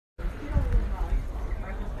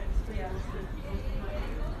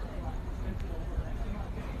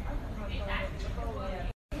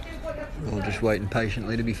just waiting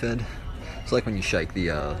patiently to be fed. It's like when you shake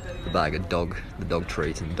the bag of dog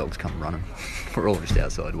treats and the dogs come running. We're all just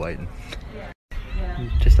outside waiting.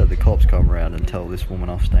 Just had the cops come around and tell this woman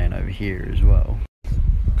off staying over here as well.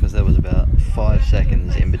 Because there was about 5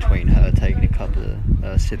 seconds in between her taking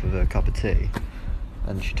a sip of her cup of tea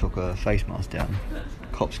and she took her face mask down.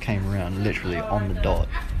 Cops came around literally on the dot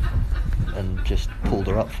and just pulled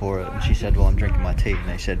her up for it, and she said, well, I'm drinking my tea, and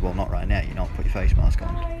they said, well, not right now, you don't put your face mask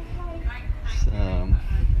on. So,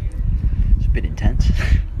 it's a bit intense.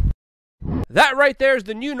 That right there is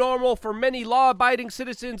the new normal for many law-abiding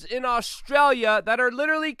citizens in Australia that are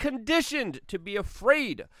literally conditioned to be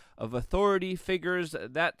afraid of authority figures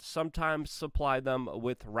that sometimes supply them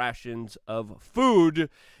with rations of food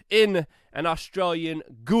in an Australian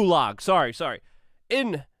gulag. Sorry.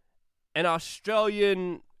 In an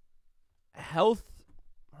Australian health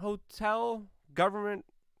hotel, government,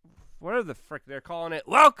 whatever the frick they're calling it.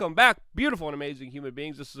 Welcome back, beautiful and amazing human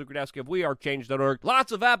beings. This is Luke Rudowski of WeAreChange.org.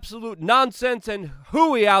 Lots of absolute nonsense and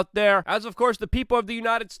hooey out there, as of course the people of the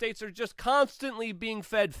United States are just constantly being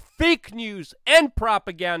fed fake news and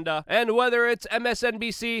propaganda, and whether it's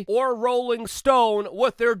MSNBC or Rolling Stone,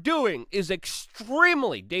 what they're doing is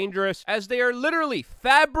extremely dangerous, as they are literally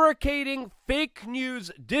fabricating fake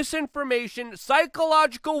news, disinformation,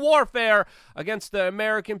 psychological warfare against the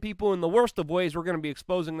American people in the worst of ways. We're going to be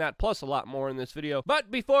exposing that, plus a lot more in this video.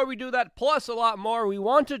 But before we do that, plus a lot more, we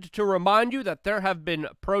wanted to remind you that there have been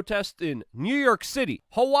protests in New York City,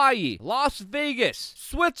 Hawaii, Las Vegas,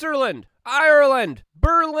 Switzerland, Ireland,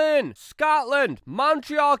 Berlin, Scotland,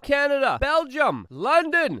 Montreal, Canada, Belgium,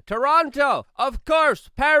 London, Toronto, of course,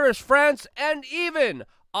 Paris, France, and even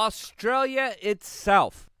Australia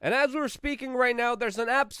itself. And as we're speaking right now, there's an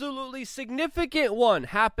absolutely significant one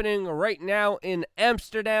happening right now in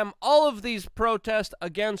Amsterdam. All of these protests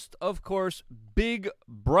against, of course, Big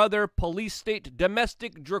Brother police state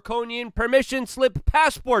domestic draconian permission slip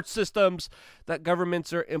passport systems that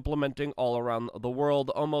governments are implementing all around the world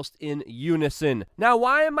almost in unison. Now,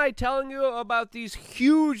 why am I telling you about these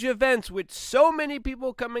huge events with so many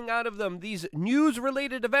people coming out of them, these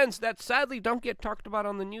news-related events that sadly don't get talked about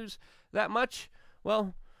on the news that much?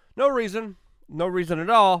 Well, no reason. No reason at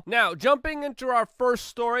all. Now, jumping into our first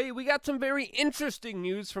story, we got some very interesting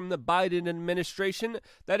news from the Biden administration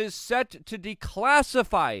that is set to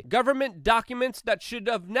declassify government documents that should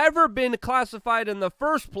have never been classified in the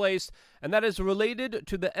first place, and that is related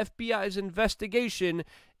to the FBI's investigation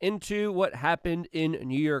into what happened in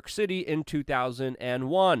New York City in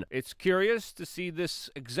 2001. It's curious to see this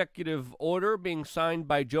executive order being signed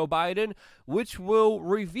by Joe Biden, which will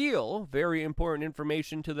reveal very important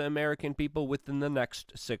information to the American people within the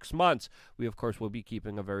next 6 months. We, of course, will be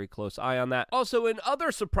keeping a very close eye on that. Also, in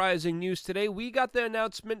other surprising news today, we got the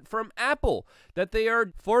announcement from Apple that they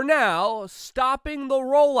are, for now, stopping the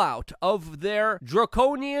rollout of their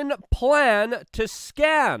draconian plan to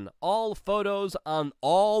scan all photos on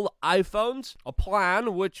all iPhones, a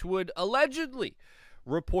plan which would allegedly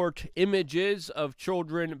report images of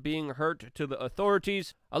children being hurt to the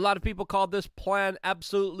authorities. A lot of people call this plan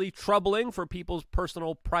absolutely troubling for people's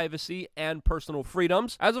personal privacy and personal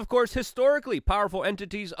freedoms, as of course historically powerful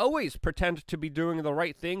entities always pretend to be doing the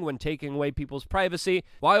right thing when taking away people's privacy,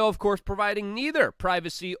 while of course providing neither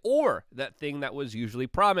privacy or that thing that was usually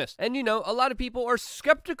promised. And you know, a lot of people are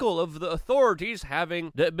skeptical of the authorities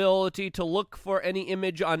having the ability to look for any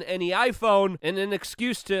image on any iPhone and an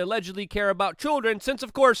excuse to allegedly care about children, since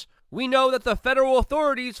of course we know that the federal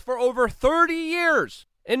authorities for over 30 years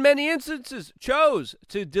in many instances chose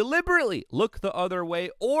to deliberately look the other way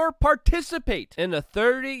or participate in a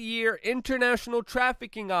 30-year international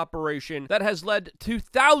trafficking operation that has led to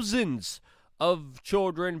thousands of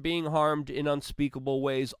children being harmed in unspeakable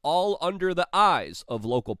ways, all under the eyes of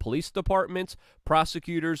local police departments,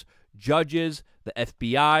 prosecutors, judges, the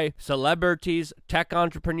FBI, celebrities, tech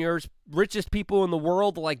entrepreneurs, richest people in the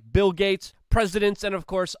world like Bill Gates, presidents, and of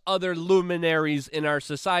course other luminaries in our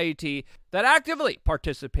society that actively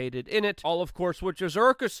participated in it, all of course which is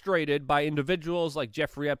orchestrated by individuals like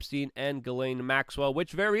Jeffrey Epstein and Ghislaine Maxwell,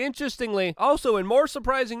 which very interestingly, also in more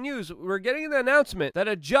surprising news, we're getting the announcement that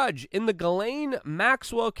a judge in the Ghislaine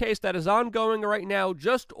Maxwell case that is ongoing right now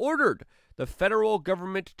just ordered the federal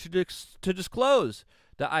government to disclose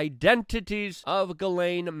the identities of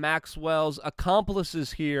Ghislaine Maxwell's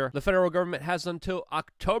accomplices here. The federal government has until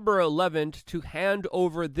October 11th to hand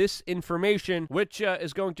over this information, which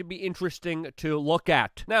is going to be interesting to look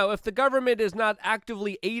at. Now, if the government is not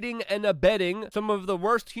actively aiding and abetting some of the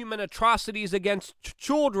worst human atrocities against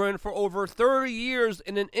children for over 30 years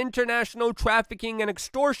in an international trafficking and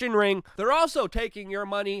extortion ring, they're also taking your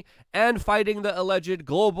money and fighting the alleged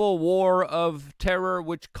global war of terror,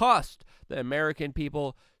 which cost the American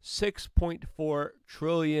people $6.4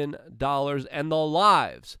 trillion and the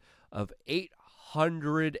lives of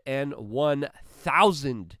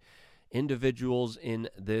 801,000 individuals in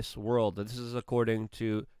this world. This is according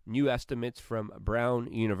to new estimates from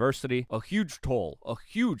Brown University. A huge toll, a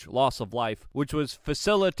huge loss of life, which was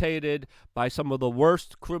facilitated by some of the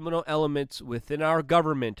worst criminal elements within our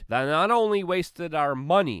government that not only wasted our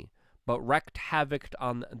money, but wreaked havoc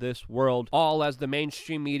on this world, all as the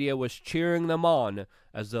mainstream media was cheering them on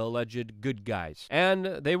as the alleged good guys. And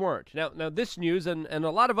they weren't. Now this news and a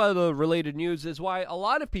lot of other related news is why a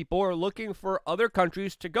lot of people are looking for other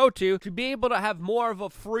countries to go to be able to have more of a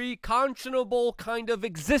free, conscionable kind of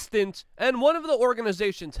existence. And one of the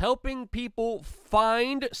organizations helping people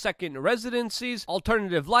find second residencies,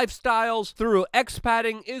 alternative lifestyles through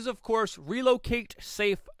expatting is, of course,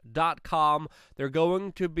 RelocateSafe.com. They're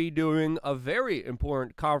going to be doing a very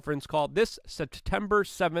important conference called this September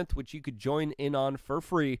 7th, which you could join in on for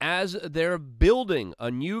free, as they're building a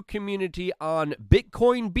new community on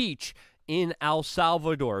Bitcoin Beach in El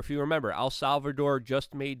Salvador. If you remember, El Salvador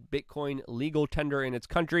just made Bitcoin legal tender in its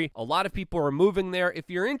country. A lot of people are moving there. If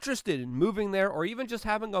you're interested in moving there or even just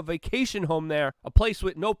having a vacation home there, a place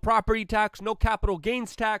with no property tax, no capital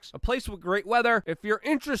gains tax, a place with great weather, if you're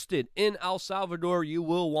interested in El Salvador, you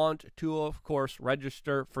will want to, of course,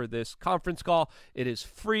 register for this conference call. It is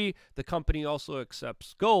free. The company also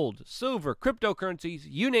accepts gold, silver, cryptocurrencies,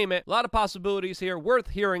 you name it. A lot of possibilities here,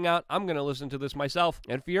 worth hearing out. I'm going to listen to this myself.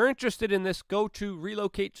 And if you're interested in this, go to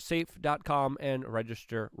relocatesafe.com and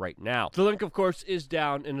register right now. The link, of course, is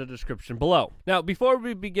down in the description below. Now, before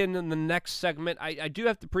we begin in the next segment, I do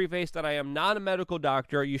have to preface that I am not a medical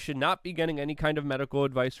doctor. You should not be getting any kind of medical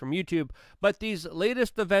advice from YouTube, but these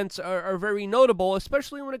latest events are very notable,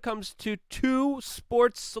 especially when it comes to two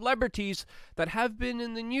sports celebrities that have been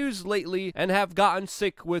in the news lately and have gotten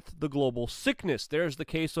sick with the global sickness. There's the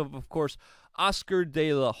case of course, Oscar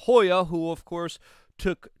De La Hoya, who, of course,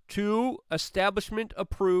 took 2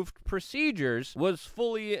 establishment-approved procedures, was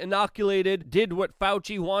fully inoculated, did what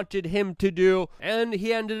Fauci wanted him to do, and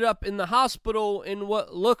he ended up in the hospital in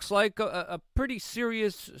what looks like a pretty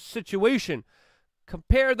serious situation.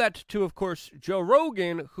 Compare that to, of course, Joe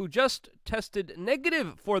Rogan, who just tested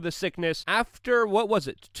negative for the sickness after,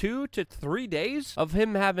 2 to 3 days of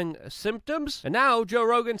him having symptoms? And now Joe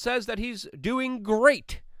Rogan says that he's doing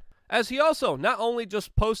great, as he also not only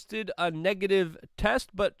just posted a negative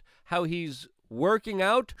test, but how he's working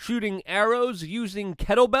out, shooting arrows, using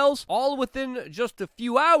kettlebells, all within just a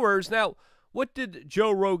few hours. Now, what did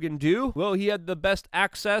Joe Rogan do? Well, he had the best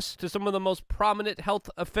access to some of the most prominent health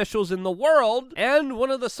officials in the world, and one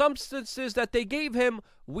of the substances that they gave him,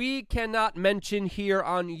 we cannot mention here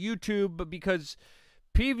on YouTube because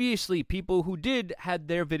previously, people who did had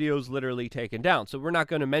their videos literally taken down. So we're not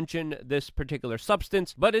going to mention this particular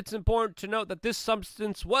substance, but it's important to note that this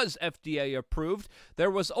substance was FDA approved.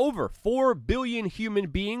 There was over 4 billion human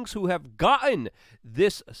beings who have gotten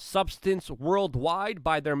this substance worldwide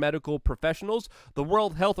by their medical professionals. The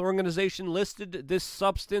World Health Organization listed this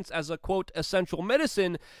substance as a, quote, essential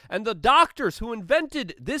medicine, and the doctors who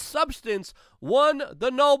invented this substance won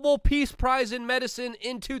the Nobel Peace Prize in Medicine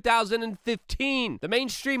in 2015. The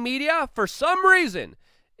mainstream media, for some reason,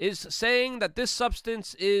 is saying that this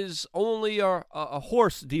substance is only a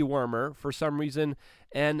horse dewormer for some reason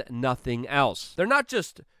and nothing else. They're not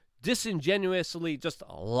just disingenuously just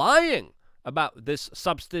lying about this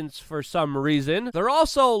substance for some reason. They're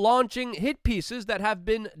also launching hit pieces that have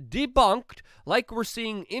been debunked, like we're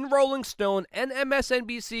seeing in Rolling Stone and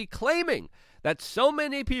MSNBC claiming that so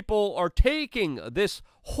many people are taking this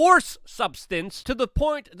horse substance to the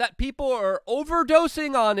point that people are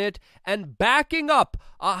overdosing on it and backing up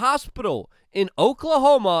a hospital in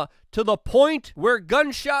Oklahoma to the point where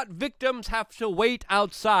gunshot victims have to wait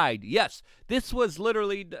outside. Yes, this was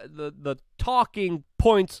literally the talking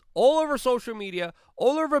points all over social media,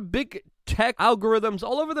 all over big tech algorithms,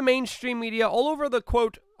 all over the mainstream media, all over the,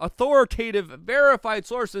 quote, authoritative, verified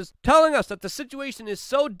sources, telling us that the situation is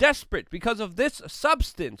so desperate because of this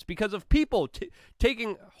substance, because of people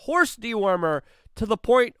taking horse dewormer to the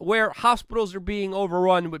point where hospitals are being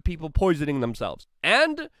overrun with people poisoning themselves.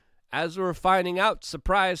 And as we're finding out,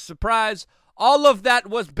 surprise, surprise, All of that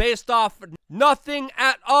was based off nothing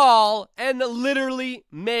at all and literally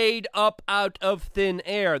made up out of thin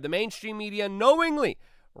air. The mainstream media knowingly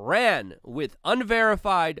ran with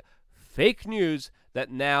unverified fake news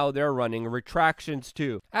that now they're running retractions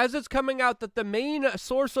to. As it's coming out that the main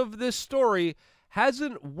source of this story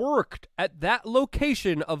hasn't worked at that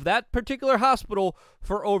location of that particular hospital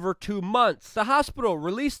for over 2 months. The hospital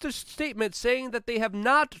released a statement saying that they have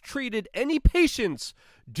not treated any patients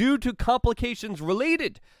due to complications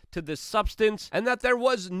related to this substance and that there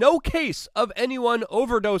was no case of anyone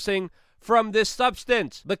overdosing from this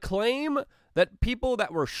substance. The claim that people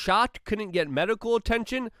that were shot couldn't get medical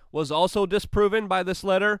attention was also disproven by this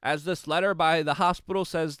letter, as this letter by the hospital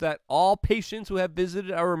says that all patients who have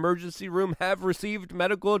visited our emergency room have received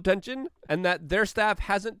medical attention and that their staff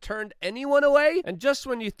hasn't turned anyone away. And just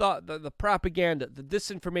when you thought that the propaganda, the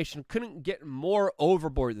disinformation couldn't get more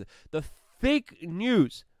overboard, the fake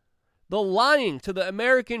news, the lying to the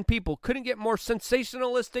American people couldn't get more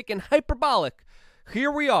sensationalistic and hyperbolic,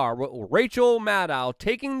 here we are with Rachel Maddow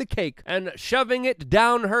taking the cake and shoving it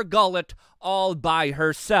down her gullet all by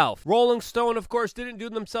herself. Rolling Stone, of course, didn't do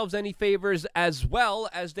themselves any favors as well,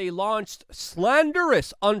 as they launched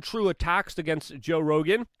slanderous, untrue attacks against Joe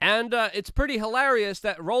Rogan. And it's pretty hilarious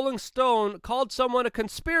that Rolling Stone called someone a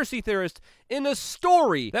conspiracy theorist in a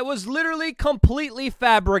story that was literally completely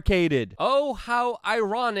fabricated. Oh, how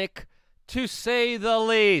ironic, to say the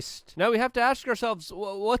least. Now we have to ask ourselves,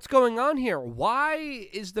 what's going on here? Why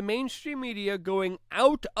is the mainstream media going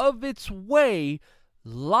out of its way,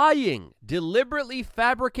 lying, deliberately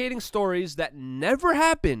fabricating stories that never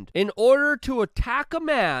happened in order to attack a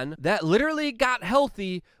man that literally got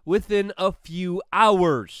healthy within a few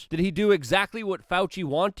hours? Did he do exactly what Fauci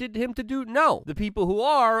wanted him to do? No. The people who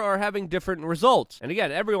are having different results. And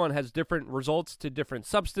again, everyone has different results to different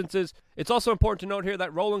substances. It's also important to note here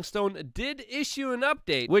that Rolling Stone did issue an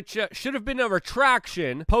update, which should have been a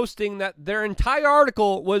retraction, posting that their entire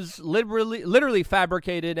article was literally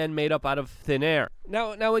fabricated and made up out of thin air.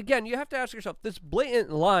 Now again, you have to ask yourself, this blatant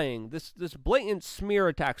lying, this blatant smear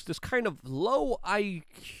attacks, this kind of low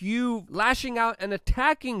IQ lashing out and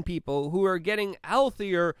attacking people who are getting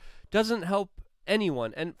healthier doesn't help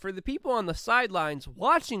anyone. And for the people on the sidelines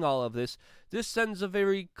watching all of this, this sends a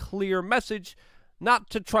very clear message not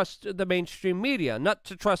to trust the mainstream media, not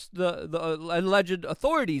to trust the alleged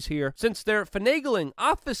authorities here, since they're finagling,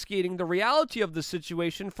 obfuscating the reality of the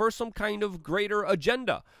situation for some kind of greater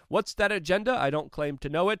agenda. What's that agenda? I don't claim to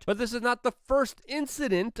know it, but this is not the first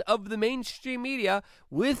incident of the mainstream media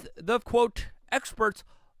with the, quote, experts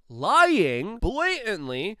lying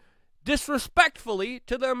blatantly, disrespectfully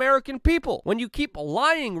to the American people. When you keep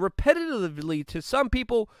lying repetitively to some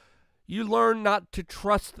people, you learn not to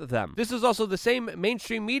trust them. This is also the same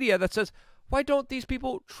mainstream media that says, why don't these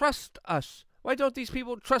people trust us? Why don't these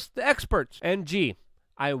people trust the experts? And gee,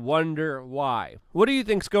 I wonder why. What do you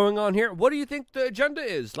think's going on here? What do you think the agenda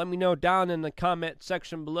is? Let me know down in the comment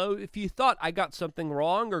section below. If you thought I got something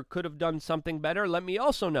wrong or could have done something better, let me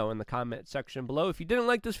also know in the comment section below. If you didn't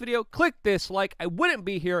like this video, click dislike. I wouldn't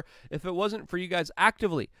be here if it wasn't for you guys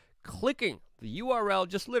actively clicking the URL,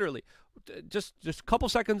 just literally, just a couple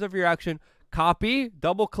seconds of your action. Copy,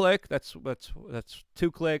 double click, that's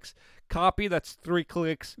 2 clicks. Copy, that's 3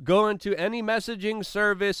 clicks. Go into any messaging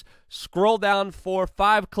service, scroll down for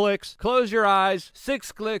 5 clicks, close your eyes,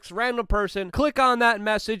 6 clicks, random person, click on that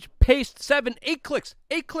message, paste 7, 8 clicks,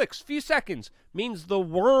 few seconds, means the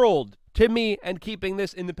world to me and keeping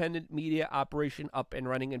this independent media operation up and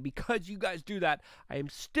running. And because you guys do that, I am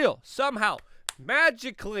still somehow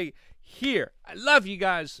magically here. I love you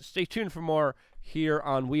guys. Stay tuned for more here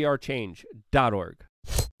on wearechange.org.